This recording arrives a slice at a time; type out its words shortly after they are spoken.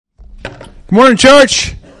Good morning,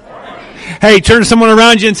 church. Good morning. Hey, turn to someone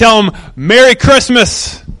around you and tell them, Merry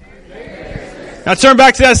Christmas. Merry Christmas. Now turn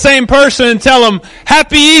back to that same person and tell them,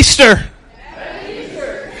 Happy Easter. Happy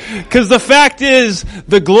Easter. Because the fact is,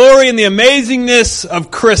 the glory and the amazingness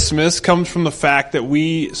of Christmas comes from the fact that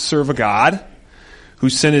we serve a God who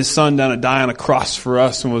sent his son down to die on a cross for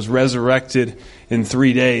us and was resurrected in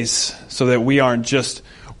 3 days, so that we aren't just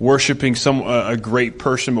worshiping a great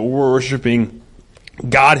person, but we're worshiping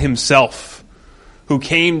God himself, who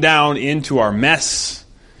came down into our mess,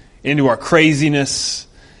 into our craziness,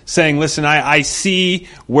 saying, listen, I see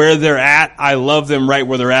where they're at. I love them right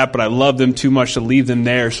where they're at, but I love them too much to leave them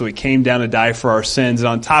there. So he came down to die for our sins. And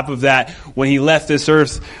on top of that, when he left this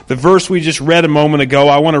earth, the verse we just read a moment ago,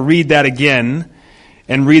 I want to read that again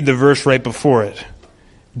and read the verse right before it.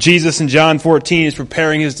 Jesus in John 14 is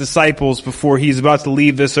preparing his disciples before he's about to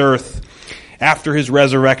leave this earth after his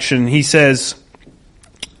resurrection. He says,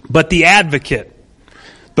 but the advocate,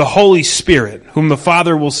 the Holy Spirit, whom the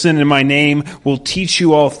Father will send in my name, will teach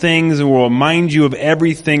you all things and will remind you of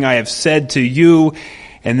everything I have said to you.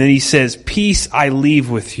 And then he says, peace I leave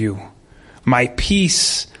with you. My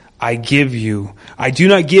peace I give you. I do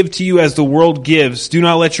not give to you as the world gives. Do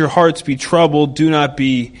not let your hearts be troubled. Do not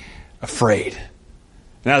be afraid.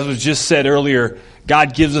 And as was just said earlier,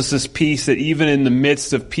 God gives us this peace that even in the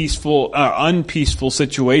midst of unpeaceful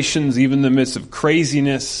situations, even in the midst of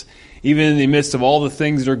craziness, even in the midst of all the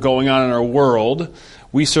things that are going on in our world,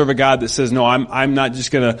 we serve a God that says, no, I'm not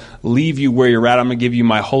just going to leave you where you're at. I'm going to give you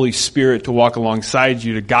my Holy Spirit to walk alongside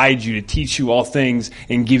you, to guide you, to teach you all things,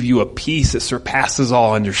 and give you a peace that surpasses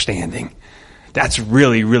all understanding. That's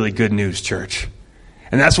really, really good news, church.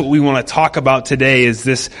 And that's what we want to talk about today, is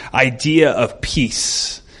this idea of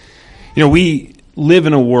peace. You know, we live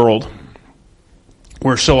in a world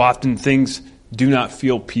where so often things do not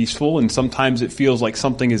feel peaceful, and sometimes it feels like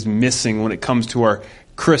something is missing when it comes to our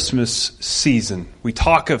Christmas season. We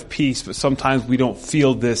talk of peace, but sometimes we don't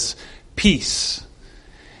feel this peace.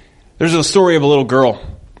 There's a story of a little girl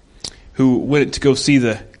who went to go see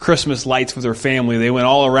the Christmas lights with her family. They went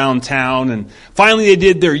all around town, and finally they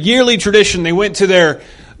did their yearly tradition. They went to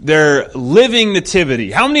their living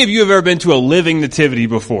nativity. How many of you have ever been to a living nativity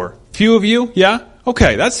before? Few of you? Yeah?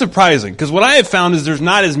 Okay, that's surprising, because what I have found is there's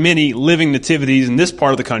not as many living nativities in this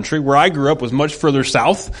part of the country. Where I grew up was much further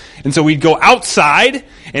south, and so we'd go outside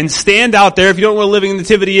and stand out there. If you don't know what a living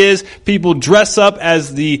nativity is, people dress up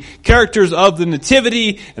as the characters of the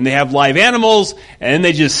nativity, and they have live animals, and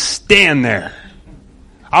they just stand there.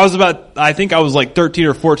 I think I was like 13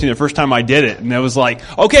 or 14 the first time I did it, and I was like,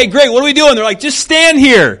 okay, great, what are we doing? They're like, just stand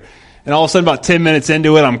here. And all of a sudden, about 10 minutes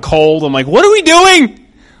into it, I'm cold. I'm like, what are we doing?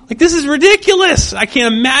 Like, this is ridiculous. I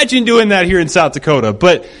can't imagine doing that here in South Dakota.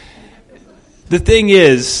 But the thing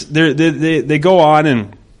is, they go on,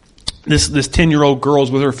 and this 10-year-old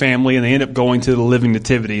girl's with her family, and they end up going to the living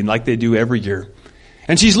nativity, like they do every year.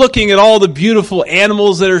 And she's looking at all the beautiful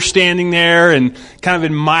animals that are standing there and kind of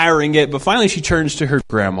admiring it. But finally she turns to her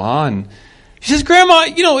grandma, and she says, Grandma,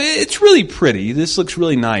 you know, it's really pretty. This looks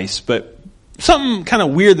really nice. But something kind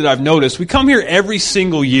of weird that I've noticed, we come here every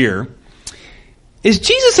single year. Is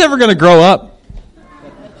Jesus ever going to grow up?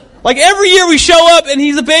 Like every year we show up and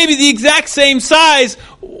he's a baby the exact same size.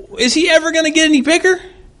 Is he ever going to get any bigger?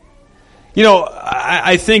 You know,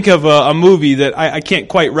 I think of a movie that I can't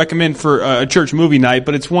quite recommend for a church movie night,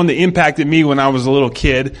 but it's one that impacted me when I was a little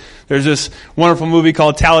kid. There's this wonderful movie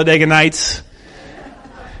called Talladega Nights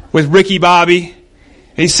with Ricky Bobby.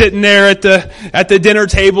 He's sitting there at the dinner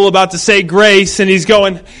table about to say grace, and he's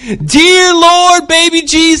going, Dear Lord, baby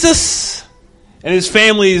Jesus. And his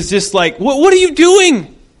family is just like, what are you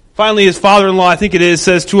doing? Finally, his father-in-law, I think it is,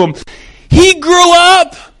 says to him, he grew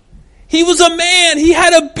up. He was a man. He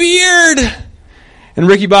had a beard. And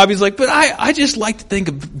Ricky Bobby's like, but I just like to think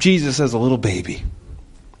of Jesus as a little baby.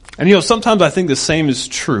 And you know, sometimes I think the same is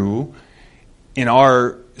true in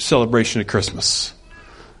our celebration of Christmas.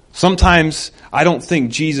 Sometimes I don't think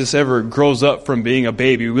Jesus ever grows up from being a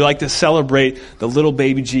baby. We like to celebrate the little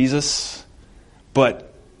baby Jesus, but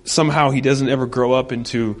somehow he doesn't ever grow up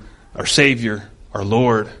into our Savior, our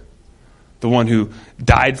Lord, the one who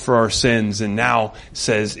died for our sins and now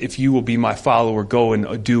says, if you will be my follower, go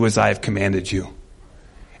and do as I have commanded you.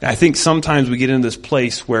 And I think sometimes we get into this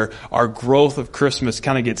place where our growth of Christmas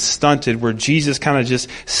kind of gets stunted, where Jesus kind of just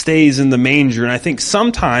stays in the manger. And I think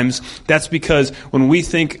sometimes that's because when we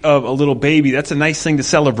think of a little baby, that's a nice thing to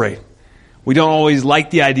celebrate. We don't always like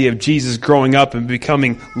the idea of Jesus growing up and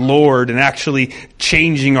becoming Lord and actually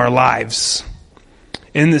changing our lives.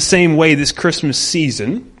 In the same way, this Christmas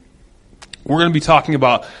season, we're going to be talking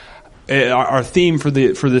about our theme for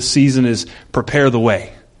this season is prepare the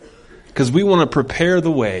way. because we want to prepare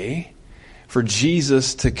the way for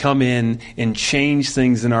Jesus to come in and change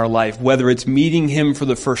things in our life, whether it's meeting him for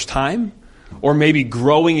the first time or maybe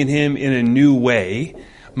growing in him in a new way.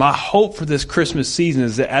 My hope for this Christmas season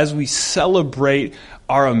is that as we celebrate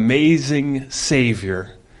our amazing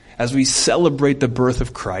Savior, as we celebrate the birth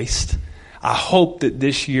of Christ, I hope that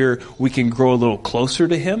this year we can grow a little closer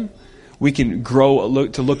to him. We can grow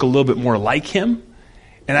to look a little bit more like him.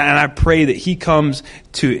 And I pray that he comes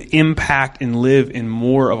to impact and live in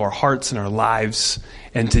more of our hearts and our lives.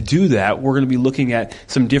 And to do that, we're going to be looking at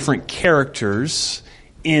some different characters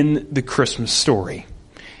in the Christmas story.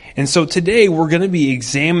 And so today we're going to be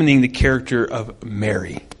examining the character of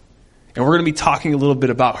Mary. And we're going to be talking a little bit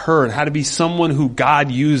about her and how to be someone who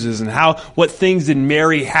God uses and what things did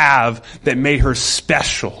Mary have that made her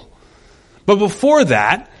special. But before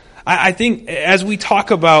that, I think as we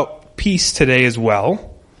talk about peace today as well,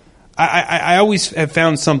 I always have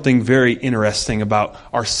found something very interesting about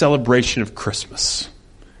our celebration of Christmas.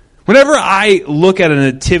 Whenever I look at a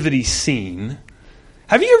nativity scene,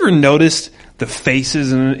 have you ever noticed the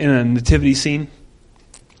faces in a nativity scene?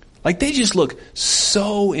 Like they just look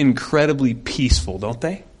so incredibly peaceful, don't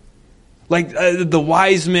they? Like the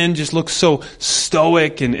wise men just look so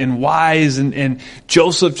stoic and wise, and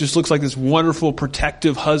Joseph just looks like this wonderful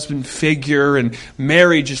protective husband figure, and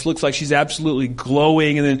Mary just looks like she's absolutely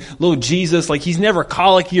glowing, and then little Jesus, like he's never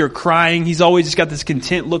colicky or crying. He's always just got this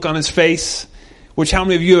content look on his face, which how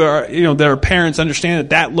many of you are, that are parents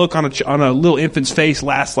understand that look on a little infant's face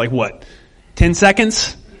lasts like what? 10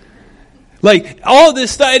 seconds? Like, all this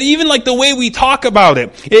stuff, even like the way we talk about it.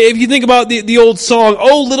 If you think about the old song,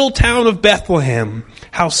 "Oh, little town of Bethlehem,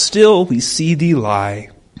 how still we see thee lie.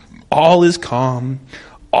 All is calm,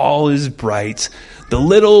 all is bright. The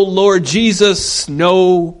little Lord Jesus,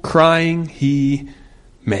 no crying he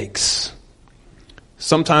makes."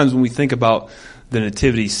 Sometimes when we think about the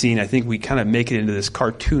nativity scene, I think we kind of make it into this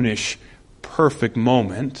cartoonish, perfect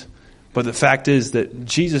moment. But the fact is that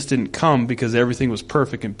Jesus didn't come because everything was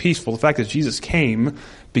perfect and peaceful. The fact is Jesus came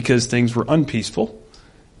because things were unpeaceful,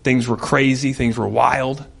 things were crazy, things were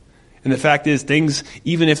wild. And the fact is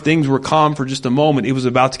even if things were calm for just a moment, it was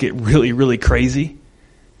about to get really, really crazy.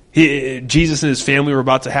 Jesus and his family were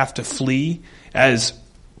about to have to flee as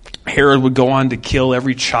Herod would go on to kill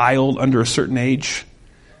every child under a certain age.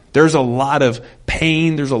 There's a lot of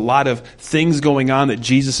pain, there's a lot of things going on that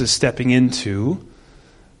Jesus is stepping into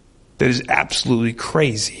that is absolutely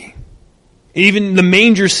crazy. Even the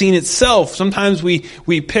manger scene itself, sometimes we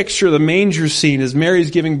picture the manger scene as Mary's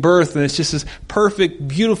giving birth, and it's just this perfect,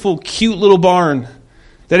 beautiful, cute little barn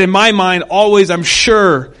that in my mind always, I'm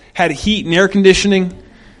sure, had heat and air conditioning,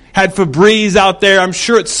 had Febreze out there. I'm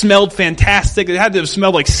sure it smelled fantastic. It had to have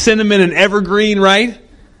smelled like cinnamon and evergreen, right?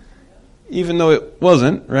 Even though it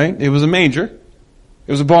wasn't, right? It was a manger.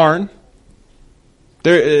 It was a barn.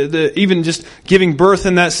 Even just giving birth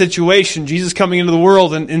in that situation, Jesus coming into the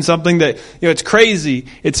world in something that, it's crazy,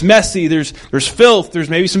 it's messy, there's filth, there's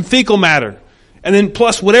maybe some fecal matter. And then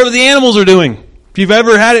plus whatever the animals are doing. If you've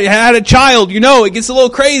ever had a child, it gets a little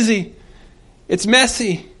crazy. It's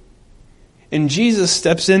messy. And Jesus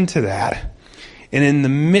steps into that. And in the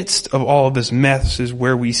midst of all of this mess is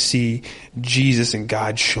where we see Jesus and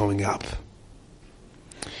God showing up.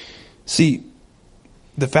 See,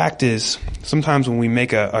 the fact is, sometimes when we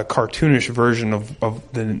make a cartoonish version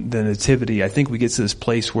of the nativity, I think we get to this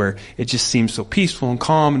place where it just seems so peaceful and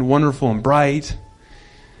calm and wonderful and bright.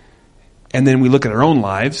 And then we look at our own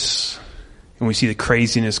lives and we see the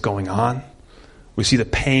craziness going on. We see the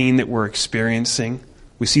pain that we're experiencing.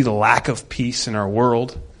 We see the lack of peace in our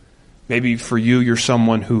world. Maybe for you're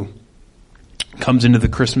someone who comes into the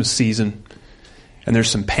Christmas season and there's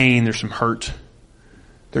some pain, there's some hurt.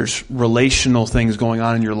 There's relational things going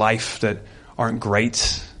on in your life that aren't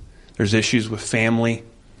great. There's issues with family.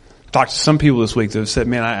 I talked to some people this week that have said,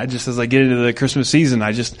 man, I just, as I get into the Christmas season,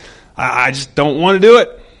 I just don't want to do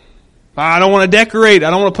it. I don't want to decorate. I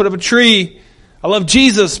don't want to put up a tree. I love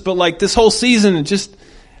Jesus, but like this whole season, it just,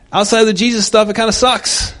 outside of the Jesus stuff, it kind of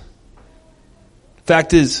sucks.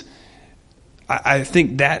 Fact is, I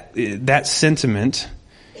think that sentiment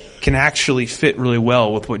can actually fit really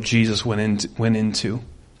well with what Jesus went into.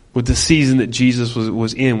 With the season that Jesus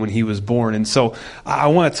was in when he was born. And so I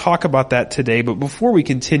want to talk about that today. But before we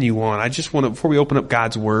continue on, before we open up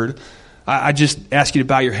God's Word, I just ask you to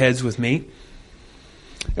bow your heads with me.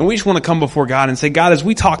 And we just want to come before God and say, God, as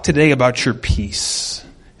we talk today about your peace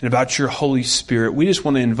and about your Holy Spirit, we just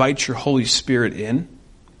want to invite your Holy Spirit in.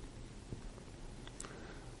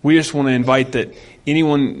 We just want to invite that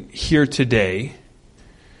anyone here today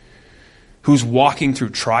who's walking through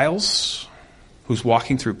trials, who's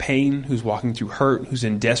walking through pain, who's walking through hurt, who's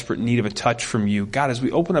in desperate need of a touch from you. God, as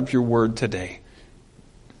we open up your word today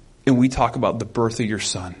and we talk about the birth of your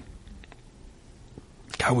son,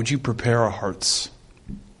 God, would you prepare our hearts?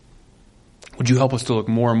 Would you help us to look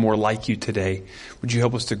more and more like you today? Would you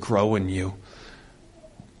help us to grow in you?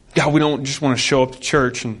 God, we don't just want to show up to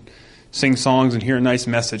church and sing songs and hear a nice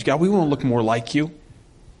message. God, we want to look more like you.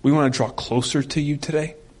 We want to draw closer to you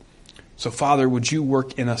today. So, Father, would you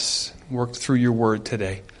work in us, work through your word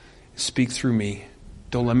today? Speak through me.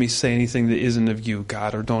 Don't let me say anything that isn't of you,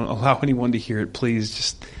 God, or don't allow anyone to hear it. Please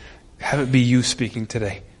just have it be you speaking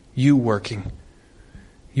today, you working.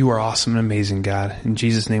 You are awesome and amazing, God. In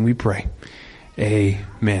Jesus' name we pray.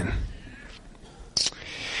 Amen.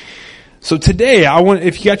 So today,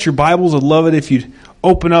 if you got your Bibles, I'd love it if you'd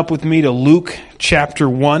open up with me to Luke chapter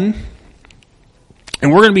 1.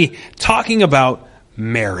 And we're going to be talking about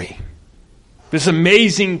Mary. This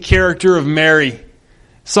amazing character of Mary.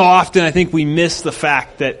 So often I think we miss the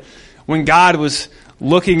fact that when God was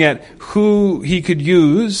looking at who he could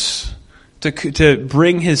use to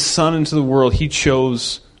bring his son into the world, he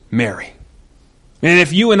chose Mary. And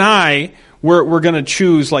if you and I were going to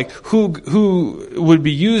choose like who would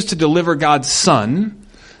be used to deliver God's son,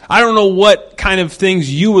 I don't know what kind of things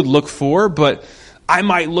you would look for, but I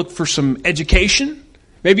might look for some education,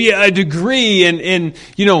 maybe a degree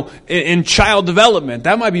in child development.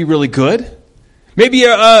 That might be really good. Maybe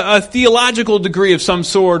a theological degree of some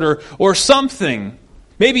sort or something.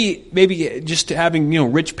 Maybe just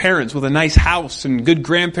having, rich parents with a nice house and good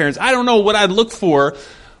grandparents. I don't know what I'd look for,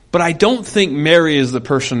 but I don't think Mary is the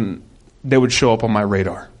person that would show up on my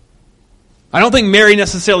radar. I don't think Mary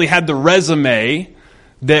necessarily had the resume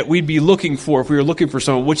that we'd be looking for if we were looking for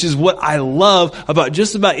someone, which is what I love about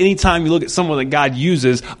just about any time you look at someone that God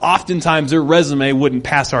uses, oftentimes their resume wouldn't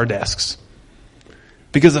pass our desks.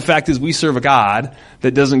 Because the fact is we serve a God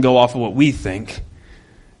that doesn't go off of what we think.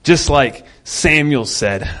 Just like Samuel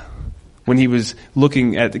said when he was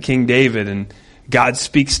looking at the King David and God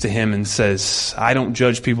speaks to him and says, I don't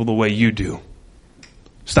judge people the way you do.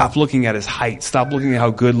 Stop looking at his height. Stop looking at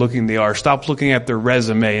how good looking they are. Stop looking at their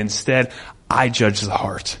resume. Instead, I judge the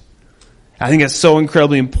heart. I think that's so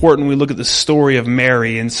incredibly important when we look at the story of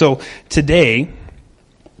Mary. And so today,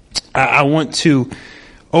 I want to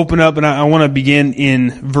open up and I want to begin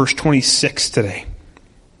in verse 26 today.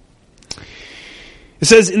 It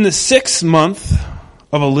says, in the 6th month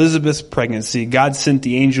of Elizabeth's pregnancy, God sent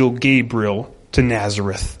the angel Gabriel to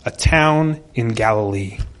Nazareth, a town in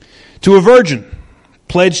Galilee, to a virgin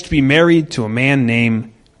pledged to be married to a man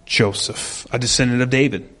named Joseph, a descendant of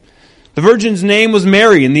David. The virgin's name was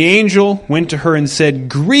Mary, and the angel went to her and said,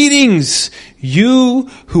 greetings, you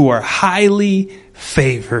who are highly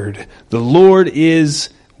favored. The Lord is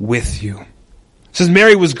with you. It says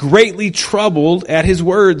Mary was greatly troubled at his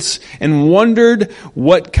words and wondered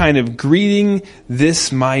what kind of greeting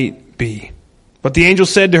this might be. But the angel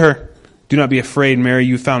said to her, do not be afraid, Mary.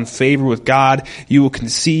 You found favor with God. You will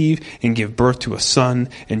conceive and give birth to a son,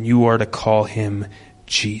 and you are to call him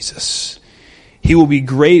Jesus. He will be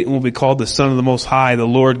great and will be called the Son of the Most High. The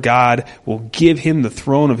Lord God will give him the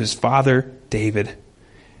throne of his father David.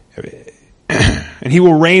 And he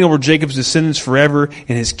will reign over Jacob's descendants forever,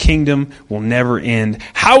 and his kingdom will never end.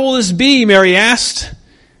 How will this be? Mary asked,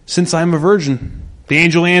 since I am a virgin. The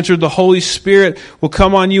angel answered, the Holy Spirit will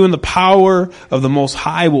come on you, and the power of the Most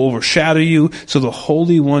High will overshadow you. So the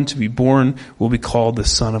Holy One to be born will be called the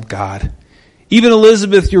Son of God. Even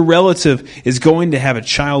Elizabeth, your relative, is going to have a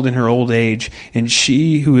child in her old age, and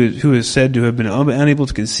she who is said to have been unable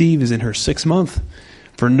to conceive is in her 6th month.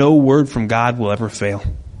 For no word from God will ever fail.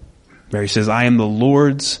 Mary says, I am the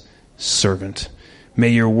Lord's servant. May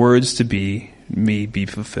your words to me be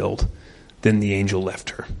fulfilled. Then the angel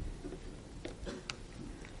left her.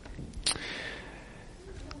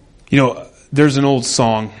 There's an old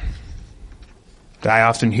song that I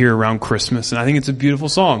often hear around Christmas, and I think it's a beautiful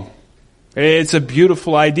song. It's a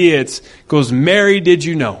beautiful idea. It goes, Mary, did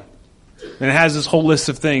you know? And it has this whole list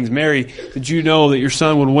of things. Mary, did you know that your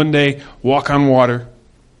son would one day walk on water?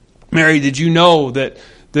 Mary, did you know that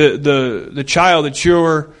the child that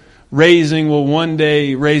you're raising will one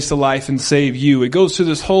day raise to life and save you? It goes through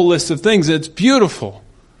this whole list of things. It's beautiful.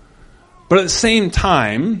 But at the same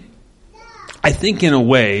time, I think in a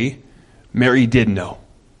way, Mary did know.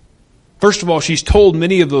 First of all, she's told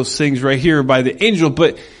many of those things right here by the angel,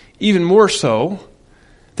 but even more so,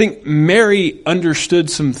 I think Mary understood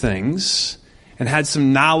some things and had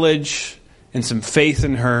some knowledge and some faith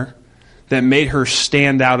in her that made her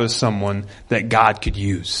stand out as someone that God could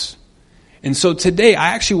use. And so today, I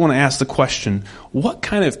actually want to ask the question, what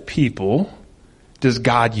kind of people does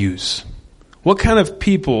God use? What kind of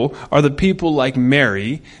people are the people like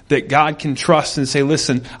Mary that God can trust and say,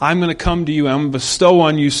 listen, I'm going to come to you, I'm going to bestow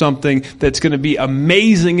on you something that's going to be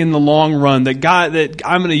amazing in the long run, that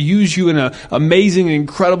I'm going to use you in an amazing,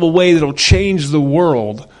 incredible way that'll change the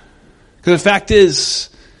world. Because the fact is,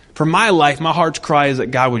 for my life, my heart's cry is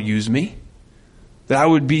that God would use me. That I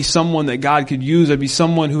would be someone that God could use. I'd be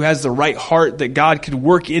someone who has the right heart, that God could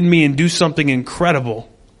work in me and do something incredible.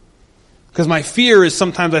 Because my fear is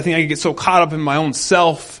sometimes I think I get so caught up in my own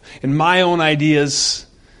self and my own ideas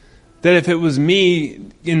that if it was me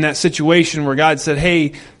in that situation where God said,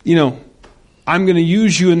 hey, I'm going to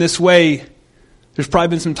use you in this way, there's probably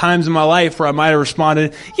been some times in my life where I might have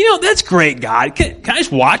responded, that's great, God. Can I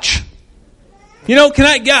just watch? How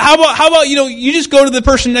about, you just go to the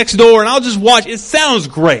person next door and I'll just watch. It sounds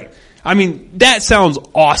great. I mean, that sounds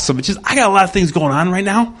awesome. It's just, I got a lot of things going on right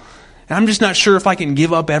now and I'm just not sure if I can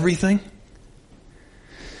give up everything.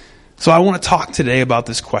 So I want to talk today about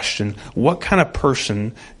this question. What kind of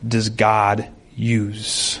person does God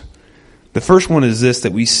use? The first one is this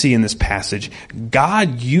that we see in this passage.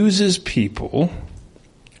 God uses people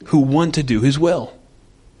who want to do His will.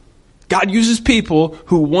 God uses people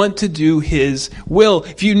who want to do His will.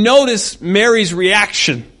 If you notice Mary's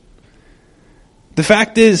reaction, the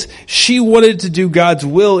fact is she wanted to do God's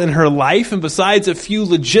will in her life, and besides a few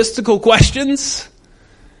logistical questions,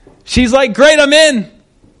 she's like, great, I'm in.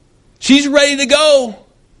 She's ready to go.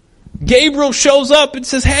 Gabriel shows up and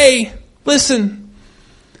says, hey, listen,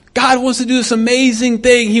 God wants to do this amazing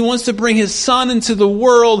thing. He wants to bring His Son into the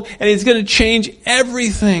world and He's going to change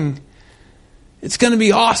everything. It's going to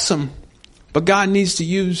be awesome. But God needs to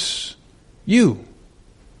use you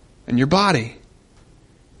and your body.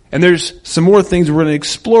 And there's some more things we're going to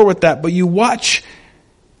explore with that, but you watch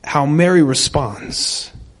how Mary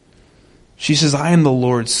responds. She says, I am the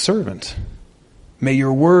Lord's servant. May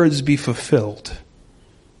your words be fulfilled.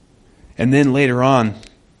 And then later on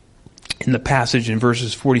in the passage in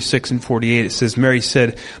verses 46 and 48, it says, Mary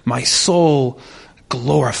said, my soul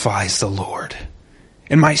glorifies the Lord,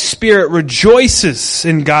 and my spirit rejoices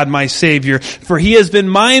in God my Savior, for He has been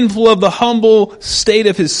mindful of the humble state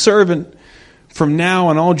of His servant. From now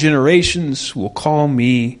on all generations will call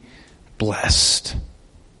me blessed.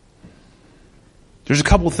 There's a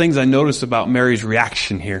couple of things I noticed about Mary's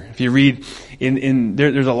reaction here. If you read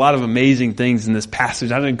there's a lot of amazing things in this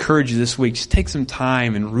passage. I'd encourage you this week, just take some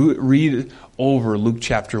time and read over Luke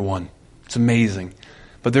chapter 1. It's amazing.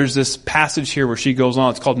 But there's this passage here where she goes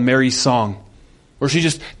on, it's called Mary's Song, where she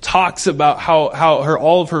just talks about how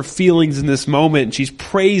all of her feelings in this moment, she's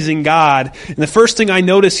praising God. And the first thing I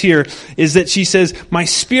notice here is that she says, my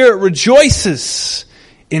spirit rejoices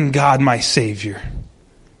in God my Savior.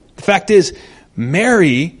 The fact is,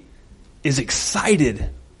 Mary is excited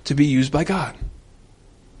to be used by God.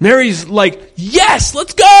 Mary's like, yes,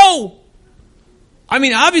 let's go! I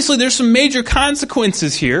mean, obviously there's some major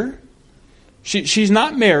consequences here. She's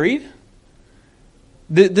not married.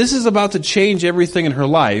 This is about to change everything in her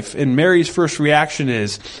life, and Mary's first reaction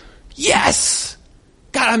is, yes!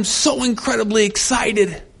 God, I'm so incredibly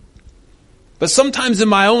excited. But sometimes in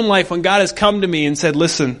my own life, when God has come to me and said,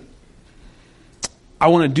 listen, I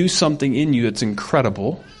want to do something in you that's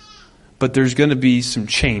incredible, but there's going to be some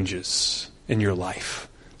changes in your life.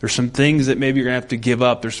 There's some things that maybe you're going to have to give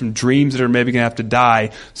up. There's some dreams that are maybe going to have to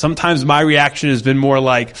die. Sometimes my reaction has been more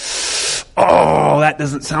like, oh, that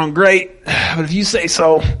doesn't sound great, but if you say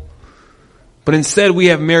so. But instead we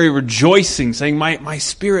have Mary rejoicing, saying, my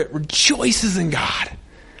spirit rejoices in God.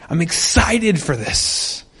 I'm excited for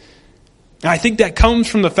this. And I think that comes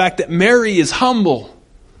from the fact that Mary is humble.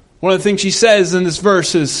 One of the things she says in this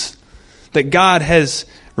verse is that God has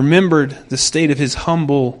remembered the state of His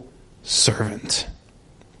humble servant.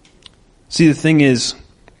 See, the thing is,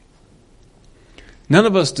 none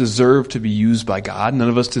of us deserve to be used by God. None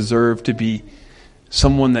of us deserve to be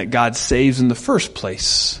someone that God saves in the first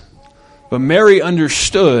place. But Mary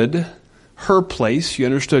understood her place. She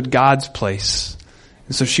understood God's place.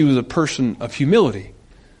 And so she was a person of humility.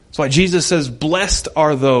 That's why Jesus says, blessed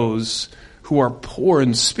are those who are poor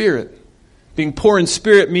in spirit. Being poor in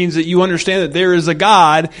spirit means that you understand that there is a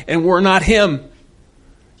God and we're not Him.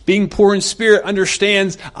 Being poor in spirit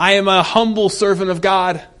understands I am a humble servant of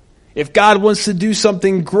God. If God wants to do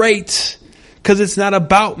something great, because it's not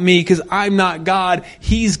about me, because I'm not God,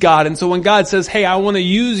 He's God. And so when God says, hey, I want to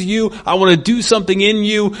use you, I want to do something in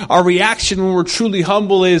you, our reaction when we're truly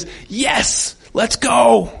humble is, yes, let's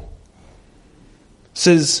go. It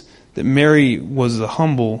says that Mary was a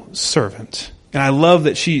humble servant. And I love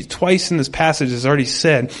that she, twice in this passage, has already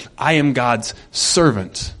said, I am God's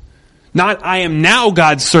servant. Not, I am now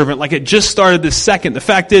God's servant, like it just started this second. The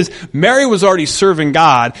fact is, Mary was already serving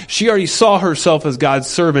God. She already saw herself as God's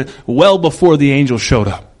servant well before the angel showed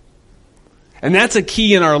up. And that's a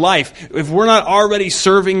key in our life. If we're not already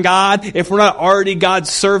serving God, if we're not already God's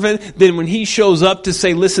servant, then when He shows up to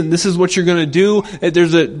say, listen, this is what you're going to do,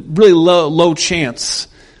 there's a really low chance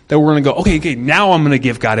that we're going to go, okay, now I'm going to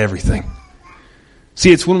give God everything.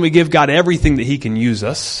 See, it's when we give God everything that He can use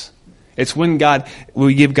us. It's when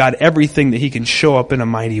we give God everything that He can show up in a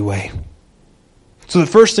mighty way. So the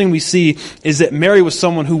first thing we see is that Mary was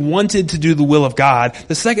someone who wanted to do the will of God.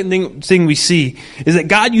 The second thing we see is that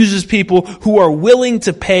God uses people who are willing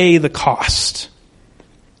to pay the cost.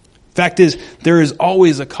 Fact is, there is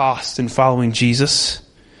always a cost in following Jesus.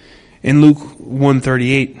 In Luke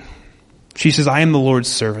 1:38, she says, I am the Lord's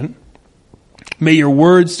servant. May your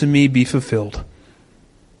words to me be fulfilled.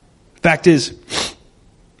 Fact is,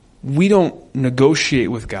 we don't negotiate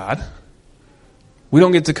with God. We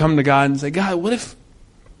don't get to come to God and say, God, what if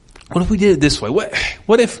we did it this way?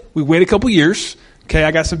 What if we wait a couple years? Okay,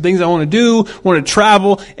 I got some things I want to do, want to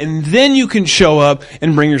travel, and then you can show up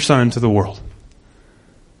and bring your son into the world.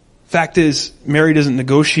 Fact is, Mary doesn't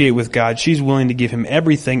negotiate with God. She's willing to give Him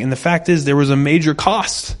everything. And the fact is, there was a major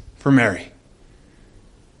cost for Mary.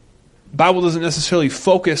 The Bible doesn't necessarily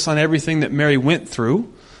focus on everything that Mary went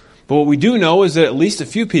through. But what we do know is that at least a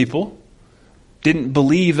few people didn't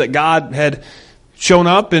believe that God had shown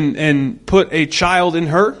up and put a child in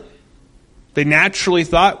her. They naturally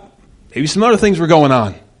thought maybe some other things were going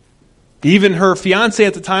on. Even her fiancé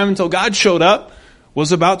at the time, until God showed up,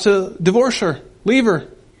 was about to divorce her, leave her.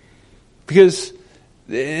 Because,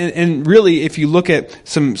 and really, if you look at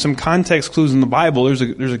some context clues in the Bible, there's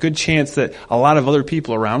a good chance that a lot of other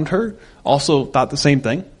people around her also thought the same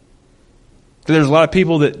thing. There's a lot of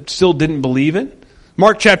people that still didn't believe it.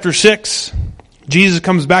 Mark chapter 6, Jesus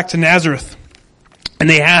comes back to Nazareth, and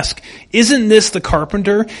they ask, isn't this the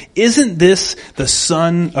carpenter? Isn't this the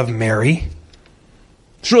son of Mary?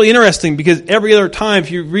 It's really interesting because every other time,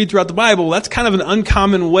 if you read throughout the Bible, that's kind of an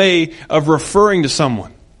uncommon way of referring to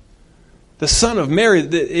someone. The son of Mary,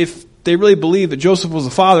 if they really believed that Joseph was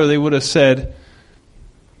the father, they would have said,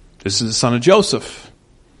 this is the son of Joseph.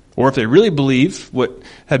 Or if they really believe what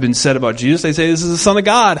had been said about Jesus, they say this is the Son of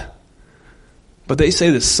God. But they say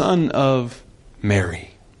the Son of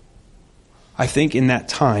Mary. I think in that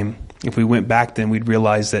time, if we went back then, we'd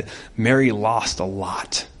realize that Mary lost a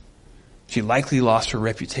lot. She likely lost her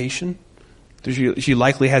reputation. She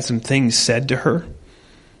likely had some things said to her.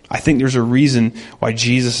 I think there's a reason why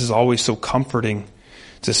Jesus is always so comforting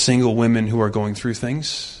to single women who are going through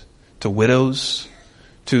things, to widows,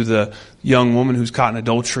 to the young woman who's caught in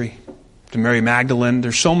adultery, to Mary Magdalene.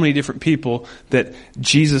 There's so many different people that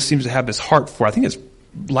Jesus seems to have His heart for. I think it's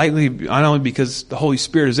likely not only because the Holy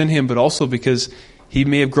Spirit is in Him, but also because He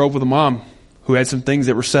may have grown up with a mom who had some things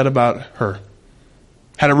that were said about her.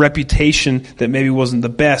 Had a reputation that maybe wasn't the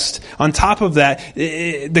best. On top of that,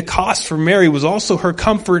 the cost for Mary was also her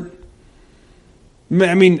comfort.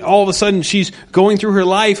 I mean, all of a sudden she's going through her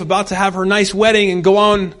life, about to have her nice wedding and go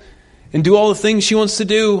on and do all the things she wants to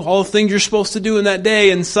do, all the things you're supposed to do in that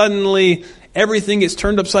day, and suddenly everything gets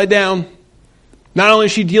turned upside down. Not only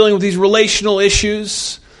is she dealing with these relational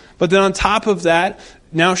issues, but then on top of that,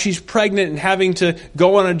 now she's pregnant and having to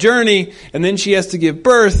go on a journey, and then she has to give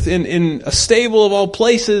birth in a stable of all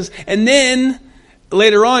places, and then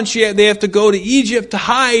later on they have to go to Egypt to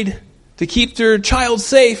hide, to keep their child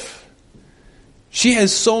safe. She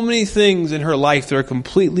has so many things in her life that are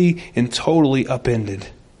completely and totally upended.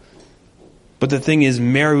 But the thing is,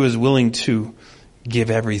 Mary was willing to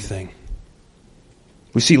give everything.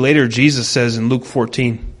 We see later Jesus says in Luke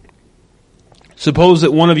 14, suppose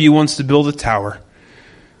that one of you wants to build a tower.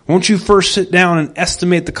 Won't you first sit down and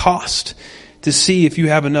estimate the cost to see if you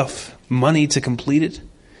have enough money to complete it?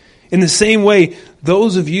 In the same way,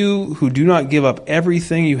 those of you who do not give up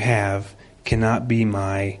everything you have cannot be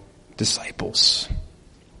my disciples.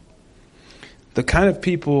 The kind of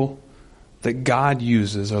people that God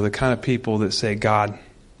uses are the kind of people that say, God,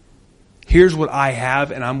 here's what I have,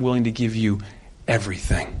 and I'm willing to give you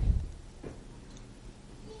everything.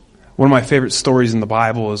 One of my favorite stories in the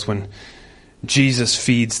Bible is when Jesus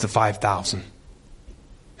feeds the 5,000. It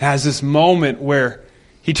has this moment where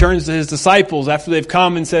He turns to His disciples after they've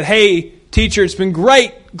come and said, hey, teacher, it's been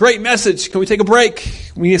great message. Can we take a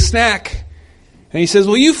break? We need a snack. And He says,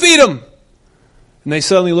 well, you feed them. And they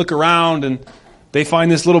suddenly look around and they find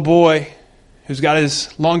this little boy who's got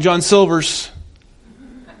his Long John Silvers,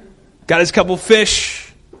 got his couple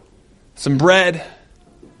fish, some bread,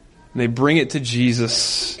 and they bring it to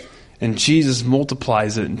Jesus, and Jesus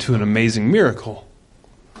multiplies it into an amazing miracle.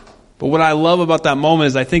 But what I love about that moment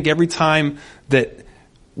is I think every time that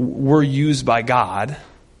we're used by God,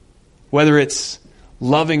 whether it's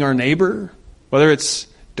loving our neighbor, whether it's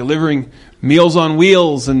delivering Meals on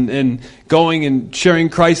Wheels and going and sharing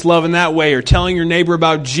Christ's love in that way, or telling your neighbor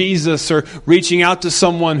about Jesus, or reaching out to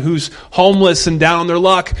someone who's homeless and down on their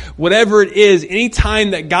luck, whatever it is,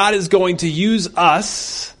 anytime that God is going to use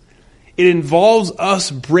us, it involves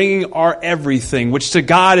us bringing our everything, which to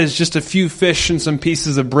God is just a few fish and some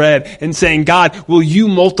pieces of bread, and saying, God, will you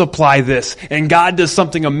multiply this? And God does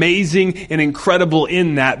something amazing and incredible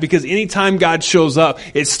in that, because anytime God shows up,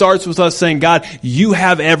 it starts with us saying, God, you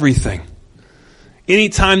have everything.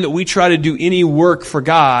 Anytime that we try to do any work for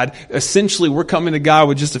God, essentially we're coming to God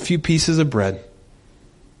with just a few pieces of bread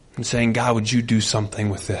and saying, God, would you do something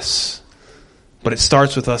with this? But it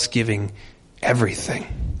starts with us giving everything.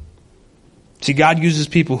 See, God uses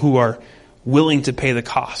people who are willing to pay the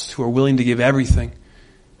cost, who are willing to give everything.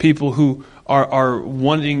 People who are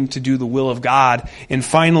wanting to do the will of God. And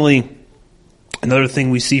finally, another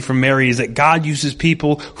thing we see from Mary is that God uses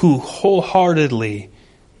people who wholeheartedly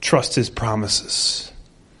trust his promises.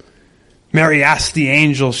 Mary asked the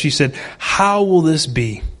angel, she said, how will this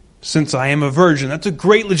be since I am a virgin? That's a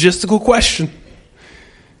great logistical question.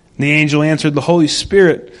 And the angel answered, the Holy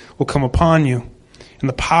Spirit will come upon you, and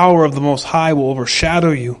the power of the Most High will overshadow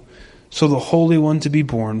you. So the Holy One to be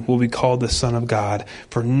born will be called the Son of God.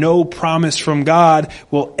 For no promise from God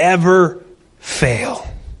will ever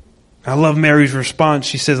fail. I love Mary's response.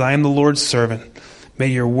 She says, I am the Lord's servant. May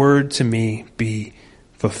your word to me be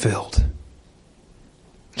fulfilled.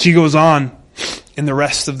 She goes on in the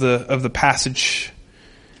rest of the passage,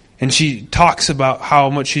 and she talks about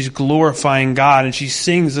how much she's glorifying God, and she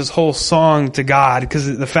sings this whole song to God,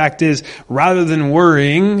 because the fact is, rather than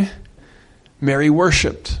worrying, Mary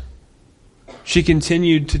worshiped. She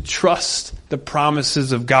continued to trust the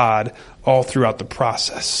promises of God all throughout the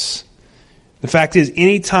process. The fact is,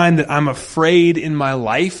 anytime that I'm afraid in my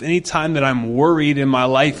life, anytime that I'm worried in my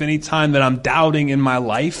life, anytime that I'm doubting in my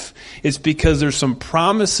life, it's because there's some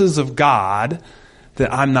promises of God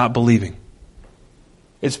that I'm not believing.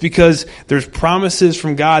 It's because there's promises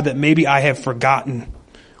from God that maybe I have forgotten.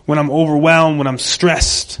 When I'm overwhelmed, when I'm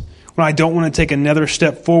stressed, when I don't want to take another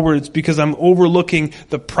step forward, it's because I'm overlooking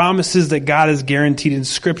the promises that God has guaranteed in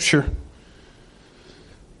Scripture.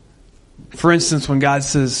 For instance, when God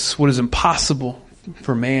says what is impossible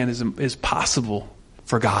for man is possible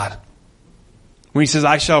for God. When he says,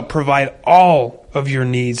 I shall provide all of your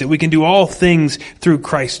needs, that we can do all things through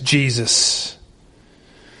Christ Jesus.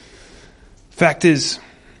 Fact is,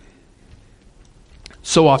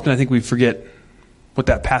 so often I think we forget what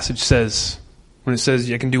that passage says when it says,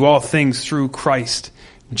 I can do all things through Christ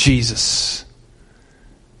Jesus.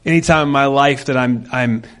 Anytime in my life that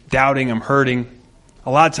I'm doubting, I'm hurting, a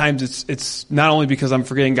lot of times it's not only because I'm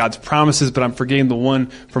forgetting God's promises, but I'm forgetting the one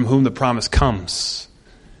from whom the promise comes.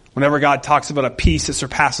 Whenever God talks about a peace that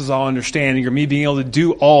surpasses all understanding, or me being able to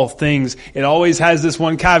do all things, it always has this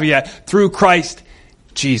one caveat, through Christ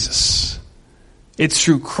Jesus. It's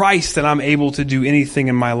through Christ that I'm able to do anything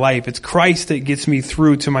in my life. It's Christ that gets me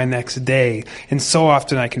through to my next day. And so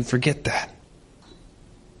often I can forget that.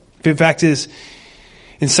 The fact is,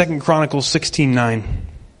 in 2 Chronicles 16:9,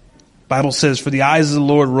 Bible says, for the eyes of the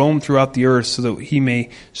Lord roam throughout the earth so that he may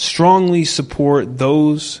strongly support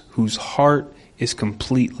those whose heart is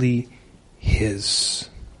completely his.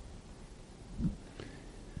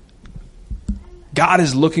 God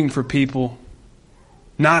is looking for people,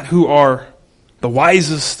 not who are the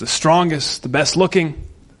wisest, the strongest, the best looking,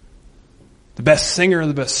 the best singer,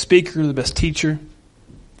 the best speaker, the best teacher,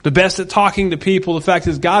 the best at talking to people. The fact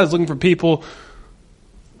is, God is looking for people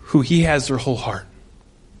who he has their whole heart.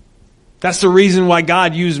 That's the reason why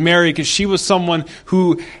God used Mary, because she was someone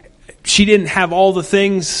who, she didn't have all the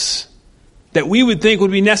things that we would think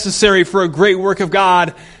would be necessary for a great work of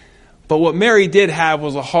God. But what Mary did have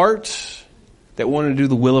was a heart that wanted to do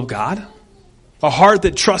the will of God. A heart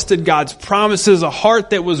that trusted God's promises. A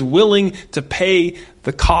heart that was willing to pay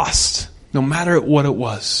the cost, no matter what it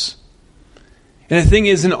was. And the thing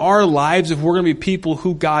is, in our lives, if we're going to be people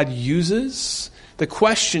who God uses, the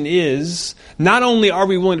question is, not only are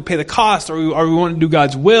we willing to pay the cost, are we willing to do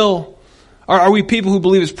God's will, are we people who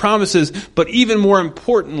believe his promises, but even more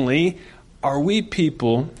importantly, are we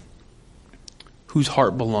people whose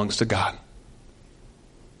heart belongs to God?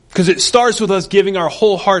 Because it starts with us giving our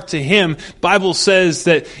whole heart to him. The Bible says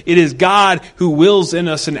that it is God who wills in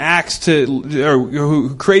us and acts or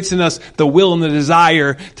who creates in us the will and the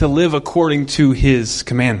desire to live according to his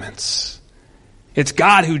commandments. It's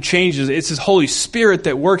God who changes. It's his Holy Spirit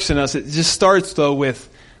that works in us. It just starts, though, with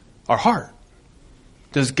our heart.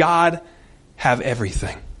 Does God have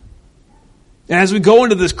everything? And as we go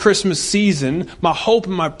into this Christmas season, my hope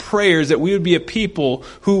and my prayer is that we would be a people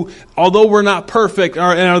who, although we're not perfect,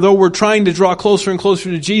 and although we're trying to draw closer and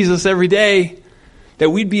closer to Jesus every day, that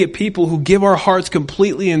we'd be a people who give our hearts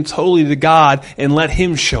completely and totally to God and let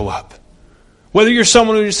Him show up. Whether you're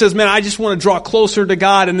someone who just says, man, I just want to draw closer to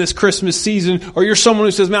God in this Christmas season, or you're someone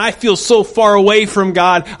who says, man, I feel so far away from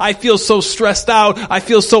God. I feel so stressed out. I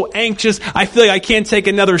feel so anxious. I feel like I can't take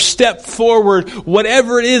another step forward.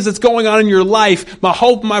 Whatever it is that's going on in your life, my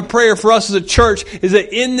hope and my prayer for us as a church is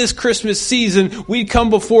that in this Christmas season, we'd come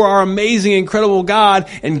before our amazing, incredible God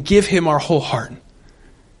and give Him our whole heart.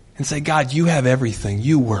 And say, God, you have everything.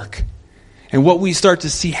 You work. And what we start to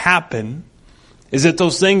see happen is that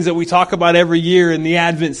those things that we talk about every year in the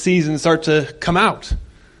Advent season start to come out.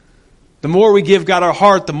 The more we give God our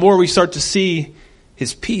heart, the more we start to see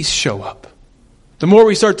His peace show up. The more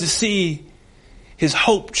we start to see His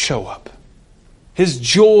hope show up. His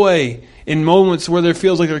joy in moments where there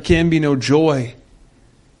feels like there can be no joy.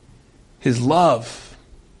 His love.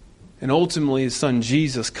 And ultimately His Son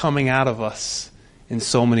Jesus coming out of us in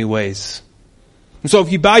so many ways. And so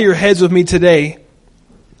if you bow your heads with me today,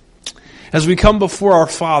 as we come before our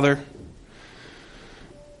Father,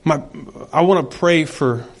 I want to pray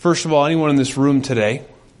for, first of all, anyone in this room today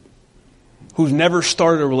who's never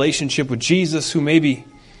started a relationship with Jesus, who maybe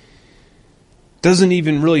doesn't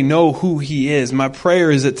even really know who He is. My prayer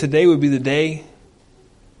is that today would be the day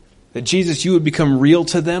that Jesus, you would become real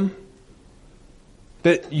to them,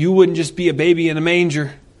 that you wouldn't just be a baby in a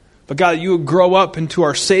manger, but God, you would grow up into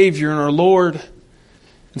our Savior and our Lord.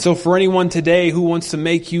 And so for anyone today who wants to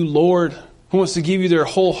make you Lord, who wants to give you their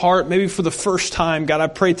whole heart, maybe for the first time, God, I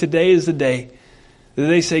pray today is the day that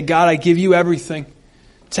they say, God, I give you everything.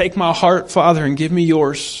 Take my heart, Father, and give me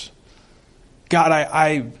yours. God,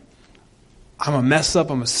 I'm a mess up.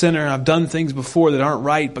 I'm a sinner. I've done things before that aren't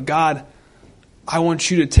right. But God, I want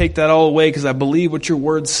you to take that all away because I believe what your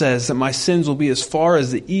word says, that my sins will be as far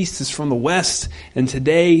as the east is from the west. And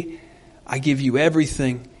today, I give you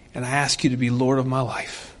everything, and I ask you to be Lord of my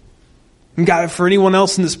life. And God, for anyone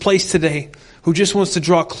else in this place today who just wants to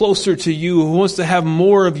draw closer to you, who wants to have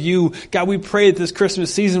more of you, God, we pray that this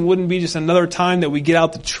Christmas season wouldn't be just another time that we get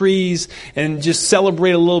out the trees and just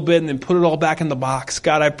celebrate a little bit and then put it all back in the box.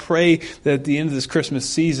 God, I pray that at the end of this Christmas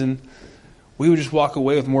season, we would just walk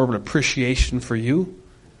away with more of an appreciation for you.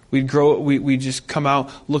 We'd just come out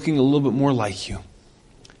looking a little bit more like you.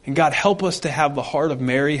 And God, help us to have the heart of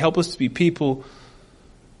Mary. Help us to be people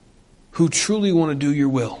who truly want to do your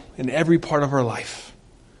will in every part of our life.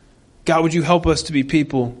 God, would you help us to be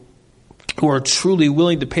people who are truly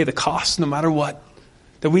willing to pay the cost no matter what?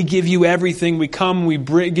 That we give you everything. We come,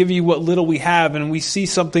 give you what little we have, and we see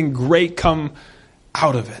something great come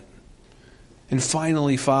out of it. And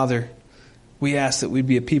finally, Father, we ask that we'd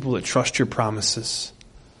be a people that trust your promises.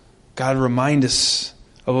 God, remind us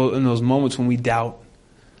in those moments when we doubt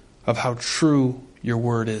of how true your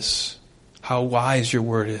word is, how wise your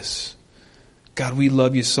word is. God, we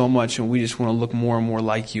love you so much, and we just want to look more and more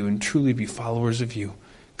like you and truly be followers of you.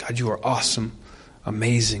 God, you are awesome,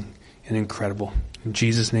 amazing, and incredible. In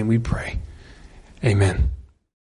Jesus' name we pray. Amen.